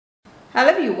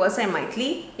Hello viewers, I am Maithili.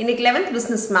 In 11th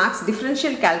Business Maths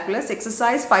Differential Calculus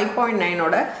exercise 5.9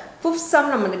 oda 5th sum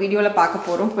நம்ம இந்த வீடியோல பார்க்க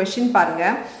போறோம். Question பாருங்க.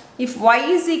 If y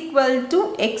is equal to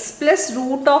x plus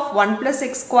root of 1 plus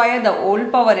x square the whole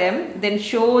power m, then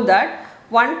show that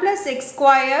 1 plus x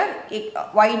square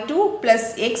y2 plus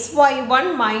xy1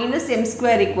 minus m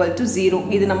square equal to 0.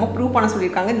 இது நம்ம prove பண்ண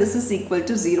சொல்லிருக்காங்க. This is equal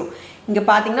to 0. இங்க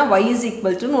பாத்தீங்கன்னா y is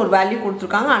equal to ஒரு value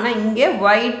கொடுத்திருக்காங்க. ஆனா இங்க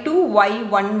y2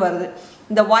 y1 வருது.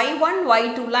 இந்த y1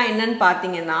 y2 லாம் என்னன்னு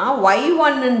பாத்தீங்கன்னா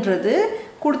y1 ன்றது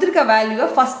கொடுத்திருக்க வேல்யூவை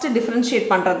ஃபர்ஸ்ட் டிஃபரன்ஷியேட்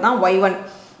பண்றது தான் y1.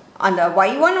 அந்த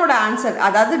y1 ஓட ஆன்சர்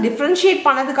அதாவது டிஃபரன்ஷியேட்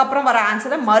பண்ணதுக்கு அப்புறம் வர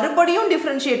ஆன்சரை மறுபடியும்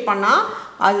டிஃபரன்ஷியேட் பண்ணா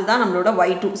அதுதான் நம்மளோட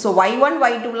y2. சோ y1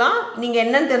 y2 லாம் நீங்க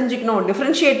என்னன்னு தெரிஞ்சுக்கணும்,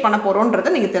 டிஃபரன்ஷியேட் பண்ண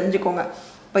போறோம்ன்றதை நீங்க தெரிஞ்சுக்கோங்க.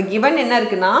 இப்போ given என்ன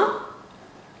இருக்குன்னா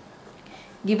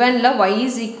givenல y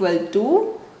is equal to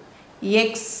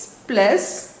x plus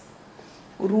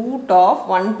root of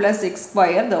 1 plus x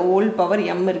square the whole power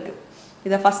m இருக்கு.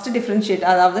 இத ஃபர்ஸ்ட் டிஃபரன்ஷியேட்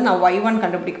அதாவது நான் y1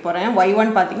 கண்டுபிடிக்க போறேன். y1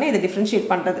 பாத்தீங்கன்னா இத டிஃபரன்ஷியேட்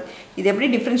பண்றது. இது எப்படி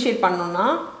டிஃபரன்ஷியேட் பண்ணனும்னா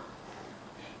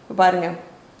இப்போ பாருங்க.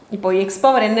 இப்போ x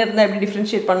பவர் n இருந்தா எப்படி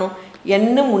டிஃபரன்ஷியேட் பண்ணனும்? n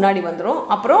முன்னாடி வந்துரும்.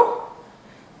 அப்புறம்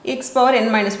x பவர் n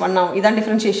 - 1 ஆகும். இதான்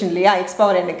டிஃபரன்ஷியேஷன் இல்லையா? x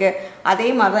பவர் n க்கு. அதே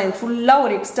மாதிரி தான் இது ஃபுல்லா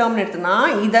ஒரு x டேர்ம் எடுத்தனா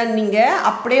இத நீங்க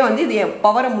அப்படியே வந்து இது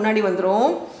பவர் முன்னாடி வந்துரும்.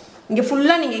 இங்க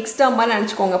ஃபுல்லா நீங்க x டேர்ம் மாதிரி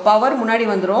நினைச்சுக்கோங்க. பவர் முன்னாடி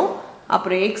வந்துரும்.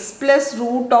 அப்புறம் x plus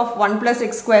root of 1 plus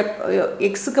x square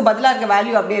x க்கு பதிலா இருக்க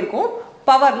வேல்யூ அப்படியே இருக்கும்.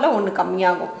 பவர்ல 1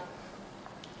 கம்மியாகும்.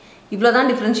 இவ்வளவுதான்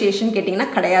டிஃபரன்ஷியேஷன் கேட்டிங்கன்னா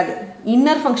கிடையாது.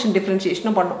 இன்னர் ஃபங்க்ஷன்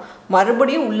டிஃபரன்ஷியேஷனும் பண்ணோம்.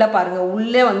 மறுபடியும் உள்ள பாருங்க.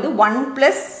 உள்ளே வந்து 1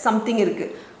 plus something இருக்கு.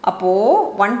 அப்போ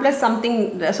 1 plus something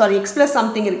sorry x plus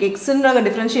something இருக்கு. x ன்றத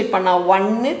டிஃபரன்ஷியேட் பண்ணா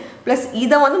 1 plus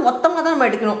இத வந்து மொத்தமா தான் நம்ம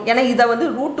எடுக்கணும். ஏனா இத வந்து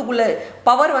ரூட்டுக்குள்ள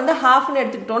பவர் வந்து half ன்னு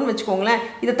எடுத்துக்கிட்டோம்னு வெச்சுக்கோங்களேன்.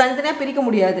 இத தனித்தனியா பிரிக்க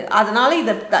முடியாது. அதனால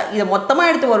இத மொத்தமா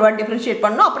எடுத்து ஒரு வாட்டி டிஃபரன்ஷியேட்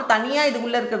பண்ணனும். அப்புறம் தனியா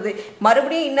இதுக்குள்ள இருக்குது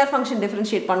மறுபடியும் இன்னர் ஃபங்க்ஷன்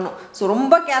டிஃபரன்ஷியேட் பண்ணனும். சோ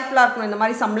ரொம்ப கேர்ஃபுல்லா இருக்கணும். இந்த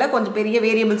மாதிரி சம்ல கொஞ்சம் பெரிய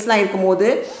வேரியபிள்ஸ்லாம் இருக்கும்போது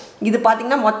இது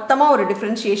பாத்தீங்கன்னா மொத்தமா ஒரு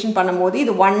டிஃபரன்ஷியேஷன் பண்ணும்போது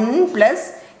இது 1 plus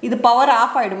இது பவர்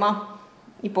ஆஃப் ஆயிடுமா?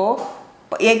 இப்போ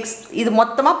x இது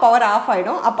மொத்தமா பவர் ஆஃப்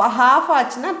ஆயிடும். அப்ப half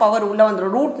ஆச்சுனா பவர் உள்ள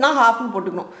வந்துரும். ரூட்னா half னு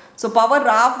போட்டுக்கணும். சோ பவர்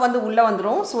half வந்து உள்ள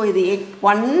வந்துரும். சோ இது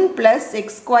 1 plus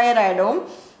x square ஆயிடும்.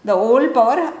 the whole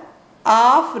power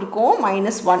half இருக்கும்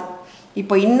 -1.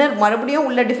 இப்போ இன்னர் மறுபடியும்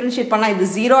உள்ள டிஃபரன்ஷியேட் பண்ணா இது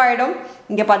 0 ஆயிடும்.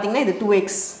 இங்க பாத்தீங்கன்னா இது 2x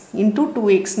into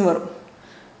 2x னு வரும்.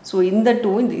 சோ இந்த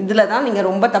 2 இதுல தான் நீங்க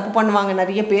ரொம்ப தப்பு பண்ணுவாங்க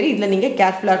நிறைய பேர். இதுல நீங்க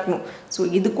கேர்ஃபுல்லா இருக்கணும். சோ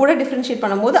இது கூட டிஃபரன்ஷியேட்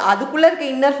பண்ணும்போது அதுக்குள்ள இருக்க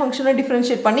இன்னர் ஃபங்க்ஷனை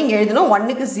டிஃபரன்ஷியேட் பண்ணி இங்க எழுதணும். 1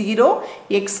 க்கு 0,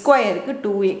 x ஸ்கொயர் க்கு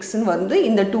 2x னு வந்து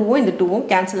இந்த 2வும் இந்த 2வும்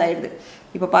கேன்சல் ஆயிடுது.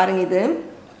 இப்போ பாருங்க இது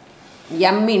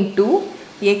m into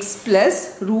x plus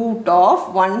root of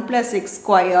 1 plus x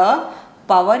square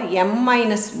power m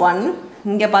minus 1.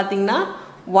 இங்க பாத்தீங்கன்னா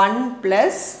 1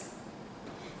 plus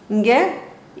இங்க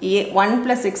 1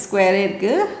 plus x square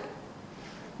இருக்கு.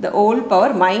 the whole power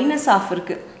minus half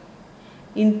இருக்கு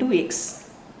into x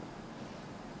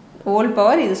whole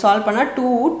power இது சால்வ் பண்ணா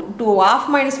 2 half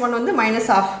minus 1 வந்து minus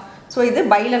half. so இது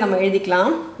பைல நம்ம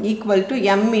எழுதிக்கலாம் equal to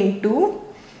m into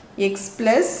x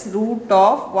plus root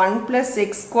of 1 plus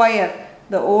x square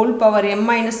the whole power m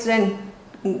minus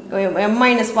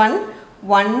 1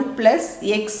 1 plus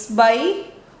x by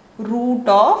root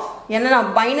of என்ன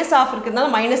நான் minus half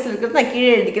இருக்குதுனால minusல இருக்குது நான்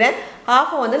கீழே எழுதிக்கிறேன்.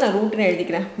 half வந்து நான் root னு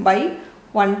எழுதிக்கிறேன் by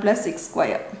 1 plus x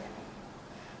square.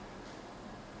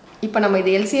 இப்போ நம்ம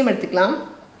இது LCM எடுத்துக்கலாம்.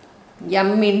 m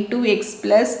into x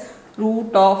plus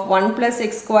root of 1 plus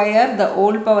x square the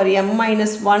whole power m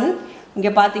minus 1. இங்க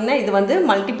பாத்தீங்கன்னா இது வந்து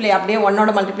மல்டிப்ளை அப்படியே 1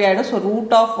 ஓட மல்டிப்ளை ஆயிடும். so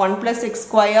root of 1 plus x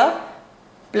square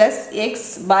plus x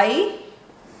by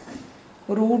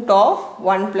root of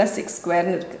 1 plus x square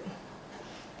னு இருக்கு.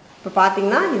 இப்போ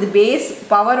பாத்தீங்கன்னா இது பேஸ்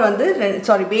பவர் வந்து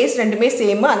சாரி பேஸ் ரெண்டுமே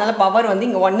சேம். அதனால பவர் வந்து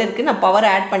இங்க 1 இருக்கு. நான் பவர்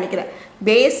ஆட் பண்ணிக்கிறேன்.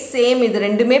 Base same. இது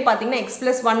ரெண்டுமே பாத்தீங்கன்னா x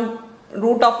plus 1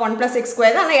 root of 1 plus x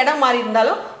square தான். ஆனா இடம் மாறி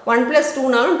இருந்தாலும் 1 plus 2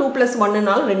 னாலும் 2 plus 1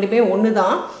 னாலும் ரெண்டுமே ஒன்னு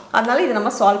தான். அதனால இத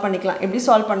நம்ம சால்வ் பண்ணிக்கலாம். எப்படி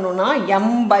சால்வ் பண்ணனும்னா m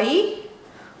by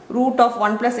root of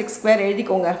 1 plus x square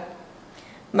எழுதிக்கோங்க.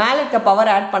 மேல இருக்க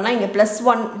பவர் ஆட் பண்ணா இங்க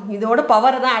 +1 இதோட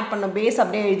பவர் தான் ஆட் பண்ணனும். பேஸ்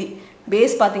அப்படியே எழுதி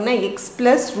பேஸ் பாத்தீங்கன்னா x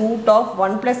plus root of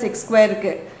 1 plus x square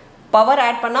இருக்கு. பவர்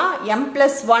ஆட் பண்ணா m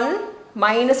plus 1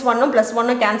 minus 1 ம் plus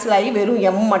 1 ம் கேன்சல் ஆகி வெறும்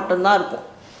m மட்டும் தான் இருக்கும்.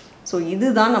 சோ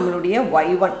இதுதான் நம்மளுடைய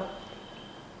y1.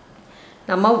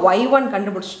 நம்ம y1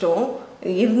 கண்டுபிடிச்சிட்டோம்.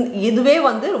 இதுவே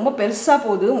வந்து ரொம்ப பெருசா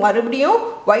போகுது. மறுபடியும்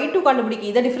y2 கண்டுபிடிக்க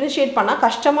இத டிஃபரன்ஷியேட் பண்ணா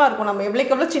கஷ்டமா இருக்கும். நம்ம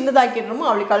எவ்வளவுக்கு சின்னதாக்கிடுறோமோ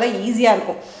அவ்வளவுக்கு ஈஸியா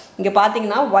இருக்கும். இங்க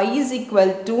பாத்தீங்கன்னா y is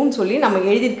equal to ன்னு சொல்லி நம்ம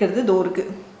எழுதி இருக்கிறது இதோ இருக்கு.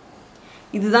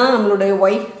 இதுதான் நம்மளுடைய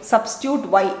y substitute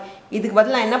y. இதுக்கு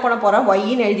பதிலா நான் என்ன பண்ண போறேன் y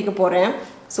ன்னு எழுதிக்க போறேன்.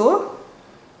 சோ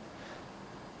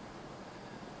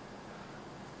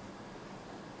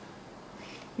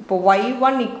இப்போ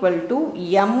y1 equal to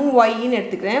my ன்னு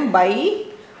எடுத்துக்கிறேன் by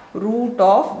root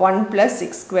of 1 plus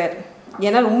x square.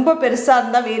 ஏன்னா ரொம்ப பெருசாக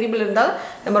இருந்தால் வேரியபிள் இருந்தால்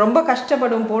நம்ம ரொம்ப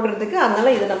கஷ்டப்படும் போடுறதுக்கு,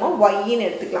 அதனால் இதை நம்ம yன்னு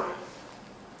எடுத்துக்கலாம்.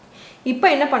 இப்போ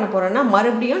என்ன பண்ண போகிறேன்னா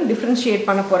மறுபடியும் டிஃப்ரென்ஷியேட்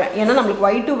பண்ண போகிறேன். ஏன்னா நம்மளுக்கு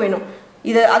y2 வேணும்.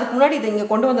 இது அதுக்கு முன்னாடி இதை இங்கே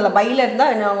கொண்டு வந்தல பையில்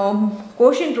இருந்தால்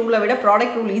கோஷியன்ட் ரூலை விட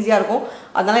ப்ராடக்ட் ரூல் ஈஸியாக இருக்கும்.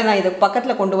 அதனால் நான் இதை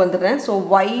பக்கத்தில் கொண்டு வந்துடுறேன். So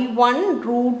y1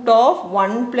 root of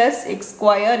 1 plus x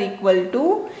square equal to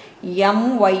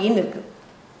myன்னு இருக்குது.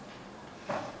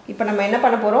 இப்போ நம்ம என்ன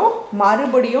பண்ண போகிறோம்,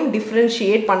 மறுபடியும்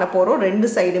டிஃப்ரென்ஷியேட் பண்ண போகிறோம் ரெண்டு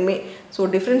சைடுமே. So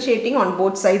differentiating on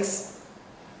both sides,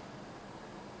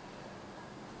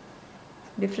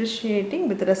 differentiating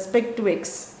with respect to x.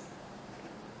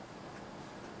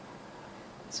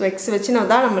 So x வச்சு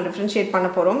நம்ம டிஃப்ரென்ஷியேட் பண்ண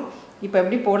போகிறோம். இப்போ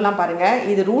எப்படி போடலாம் பாருங்கள்.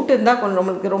 இது ரூட் இருந்தால் கொஞ்சம்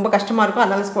நம்மளுக்கு ரொம்ப கஷ்டமாக இருக்கும்.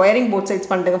 அதனால் squaring both sides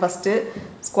பண்ணிட்டுங்க. First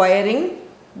squaring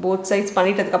both sides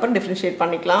பண்ணிட்டதுக்கப்புறம் differentiate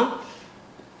பண்ணிக்கலாம்.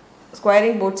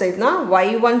 ஸ்கொயரிங் போத் சைட்ஸ்னால்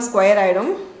y1 ஸ்கொயர்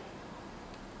ஆகிடும்,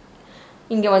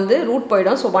 இங்கே வந்து ரூட்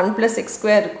போயிடும். ஸோ 1 plus x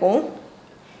square இருக்கும்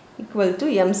equal to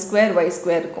m square y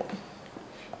square இருக்கும்.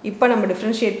 இப்போ நம்ம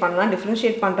டிஃப்ரென்ஷியேட் பண்ணலாம்.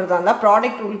 டிஃப்ரென்ஷியேட் பண்ணுறதா இருந்தால்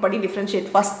ப்ராடக்ட் ரூல் படி டிஃப்ரென்ஷியேட்,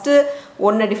 ஃபஸ்ட்டு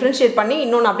ஒன்று டிஃப்ரென்ஷியேட் பண்ணி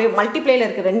இன்னொன்று அப்படியே மல்டிப்ளேயில்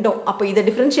இருக்குது ரெண்டும். அப்போ இதை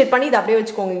டிஃப்ரென்ஷியேட் பண்ணி இதை அப்படியே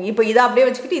வச்சுக்கோங்க. இப்போ இதை அப்படியே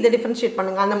வச்சுக்கிட்டு இதை டிஃப்ரென்ஷியேட்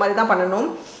பண்ணுங்கள். அந்த மாதிரி தான் பண்ணணும்.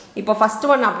 இப்போ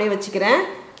ஃபஸ்ட்டு ஒன்று அப்படியே வச்சுக்கிறேன்,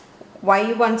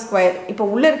 y1 ஸ்கொயர். இப்போ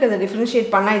உள்ளே இருக்கிறத டிஃப்ரென்ஷியேட்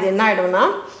பண்ணால் இது என்ன ஆகிடும்னா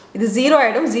இது 0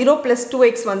 ஆகிடும். 0 plus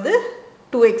 2x வந்து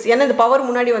 2x, ஏன்னா இந்த பவர்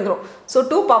முன்னாடி வந்துடும். ஸோ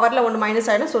 2 பவரில் 1 மைனஸ்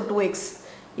ஆகிடும். So 2x.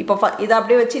 இப்போ இதை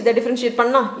அப்படியே வச்சு இதை டிஃப்ரென்ஷியேட்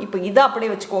பண்ணால் இப்போ இதை அப்படியே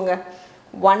வச்சுக்கோங்க,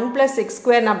 1 plus x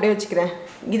square நான் அப்படியே வச்சுக்கிறேன்.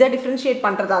 இதை டிஃப்ரென்ஷியேட்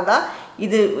பண்ணுறதா இருந்தால்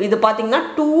இது பார்த்தீங்கன்னா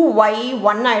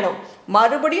 2y1 ஆகிடும்.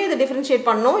 மறுபடியும் இதை டிஃப்ரென்ஷியேட்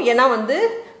பண்ணணும். ஏன்னா வந்து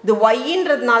இது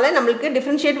yன்றதுனால நம்மளுக்கு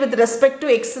differentiate with respect to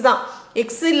X தான்.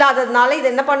 எக்ஸ் இல்லாததுனால இது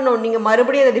என்ன பண்ணணும், நீங்கள்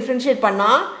மறுபடியும் இதை டிஃப்ரென்ஷியேட்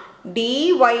பண்ணால்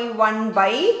dy1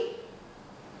 by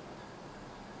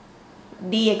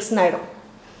dxன்னு ஆகிடும்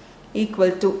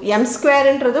ஈக்குவல் டு m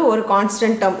ஸ்கொயர்ன்றது ஒரு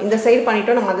கான்ஸ்டன்ட் டேர்ம். இந்த சைடு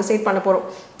பண்ணிட்டோம், நம்ம அந்த சைடு பண்ண போகிறோம்.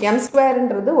 m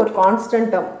ஸ்கொயர்ன்றது ஒரு கான்ஸ்டன்ட்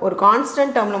டேர்ம். ஒரு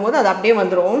கான்ஸ்டன்ட் டேர்ம்னும் போது அது அப்படியே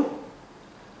வந்துடும்.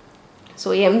 So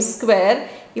m square.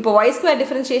 இப்போ y ஸ்கொயர்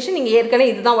டிஃப்ரென்ஷியேஷன் இங்கே ஏற்கனவே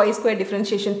இதுதான் y ஸ்கொயர்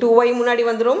டிஃப்ரென்ஷியேஷன். 2y முன்னாடி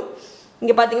வந்துடும்.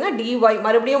 இங்கே பார்த்தீங்கன்னா dy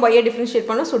மறுபடியும் y டிஃப்ரென்ஷியேட்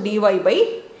பண்ணோம். ஸோ dy by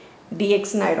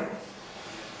dxன்னு ஆகிடும்.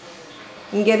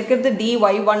 இங்கே இருக்கிறது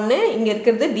dy1, இங்கே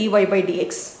இருக்கிறது dy by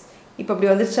dx. இப்போ இப்படி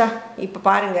வந்துருச்சா? இப்போ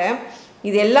பாருங்கள்,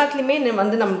 இது எல்லாத்துலேயுமே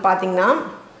வந்து நம்ம பார்த்திங்கன்னா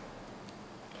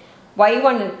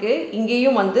y1 இருக்குது,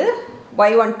 இங்கேயும் வந்து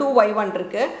y1 2y1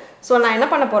 இருக்குது. ஸோ நான் என்ன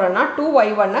பண்ண போகிறேன்னா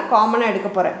 2y1 காமனாக எடுக்க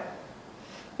போகிறேன்.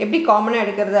 எப்படி காமனாக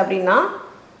எடுக்கிறது அப்படின்னா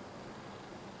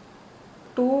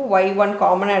 2y1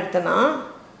 காமனாக எடுத்தேன்னா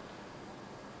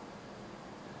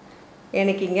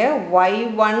எனக்கு இங்கே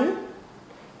y1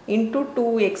 into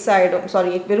 2x ஆகிடும்.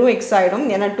 சாரி, வெறும் x ஆகிடும்.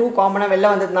 ஏன்னா 2 காமனாக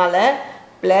வெளில வந்ததுனால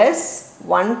ப்ளஸ்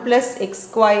 1 plus x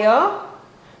square,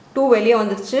 2 வெளியே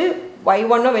வந்துருச்சு,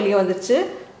 y1 வெளியே வந்துருச்சு.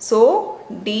 ஸோ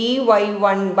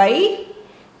dy1 by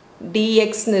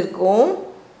dxன்னு இருக்கும்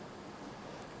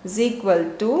is equal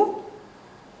to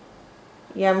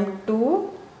m2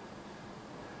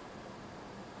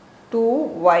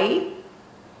 2y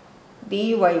dy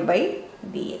by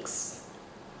dx.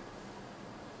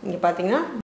 இங்கே பார்த்தீங்கன்னா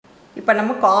இப்போ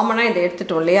நம்ம காமனாக இதை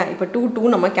எடுத்துட்டோம் இல்லையா? இப்போ 2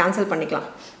 நம்ம கேன்சல் பண்ணிக்கலாம்.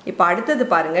 இப்போ அடுத்தது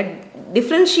பாருங்கள்,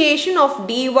 டிஃப்ரென்ஷியேஷன் ஆஃப்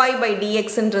dy by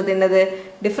dxன்றது என்னது?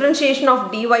 டிஃப்ரென்ஷியேஷன் ஆஃப்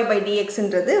dy by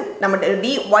dxன்றது நம்ம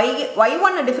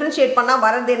y1 டிஃப்ரென்ஷியேட் பண்ணால்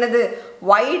வர்றது என்னது?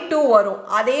 y2 வரும்.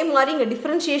 அதே மாதிரி இங்கே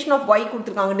டிஃப்ரென்ஷியேஷன் ஆஃப் y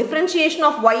கொடுத்துருக்காங்க. டிஃப்ரென்ஷியேஷன்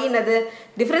ஆஃப் y என்னது?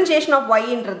 டிஃப்ரென்ஷியேஷன் ஆஃப்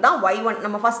yன்றது தான் y1.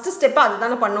 நம்ம ஃபஸ்ட்டு ஸ்டெப்பு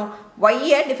அதுதானே பண்ணோம்,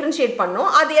 y-ஐ டிஃப்ரென்ஷியேட் பண்ணோம்.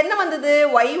 அது என்ன வந்தது?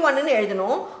 y1ன்னு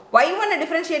எழுதணும். y1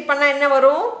 டிஃப்ரென்ஷியேட் பண்ணால் என்ன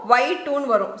வரும்?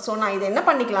 y2ன்னு வரும். ஸோ நான் இது என்ன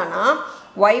பண்ணிக்கலாம்னா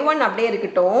y1 அப்படியே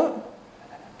இருக்கட்டும்,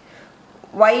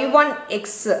 y1x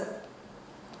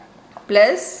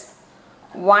plus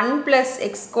 1 plus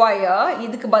x square,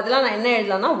 இதுக்கு பதிலாக நான் என்ன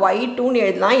எழுதலாம்னா y2ன்னு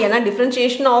எழுதலாம். ஏன்னா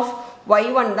டிஃப்ரென்ஷியேஷன் ஆஃப்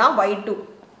y1 தான் y2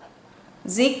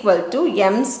 is equal to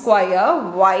m square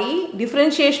y,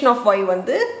 differentiation of y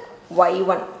வந்து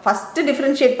y1. ஃபஸ்ட்டு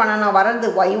டிஃப்ரென்ஷியேட் பண்ண நான் வர்றது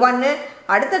y1,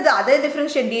 அடுத்தது அதே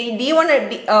டிஃப்ரென்ஷியேட்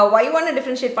y1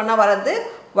 டிஃப்ரென்ஷியேட் பண்ணால் வர்றது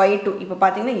y2. இப்போ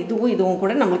பார்த்தீங்கன்னா இதுவும்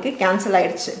கூட நம்மளுக்கு கேன்சல்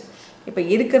ஆகிடுச்சு. இப்போ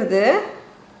இருக்கிறது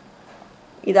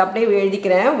இது அப்படியே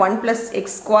எழுதிக்கிறேன், 1 plus x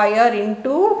square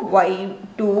into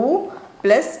y2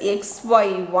 plus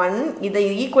xy1. இதை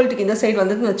ஈக்குவல்ட்டுக்கு இந்த சைடு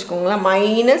வந்ததுன்னு வச்சுக்கோங்களேன்,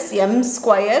 மைனஸ் m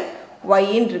ஸ்கொயர்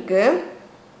yன்னு இருக்கு.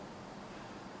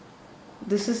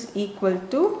 this is equal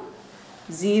to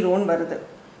 0ன்னு வருது.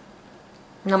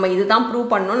 நம்ம இதுதான்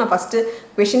ப்ரூவ் பண்ணோம். நான் ஃபஸ்ட்டு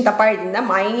கொஷின் தப்பாக எழுதியிருந்தேன்.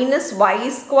 Minus y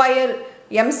square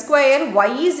m square y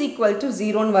is equal to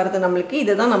 0 வருது நம்மளுக்கு.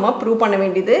 இதுதான் நம்ம ப்ரூவ் பண்ண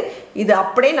வேண்டியது. இது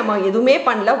அப்படியே நம்ம எதுவுமே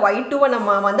பண்ணல. y2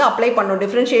 நம்ம வந்து அப்ளை பண்ணோம்.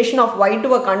 டிஃபரன்ஷியேஷன் ஆஃப்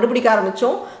y2 கண்டுபிடிக்க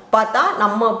ஆரம்பித்தோம். பார்த்தா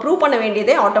நம்ம ப்ரூவ் பண்ண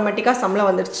வேண்டியதே ஆட்டோமேட்டிக்காக சம்மில்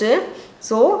வந்துடுச்சு.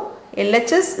 So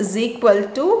LHS is equal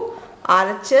to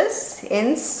RHS,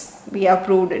 hence we have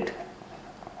proved it.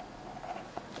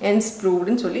 hence proved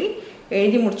ன்னு சொல்லி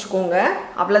எழுதி முடிச்சுக்கோங்க.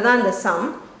 அவ்வளோதான் இந்த சம்.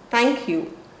 Thank you.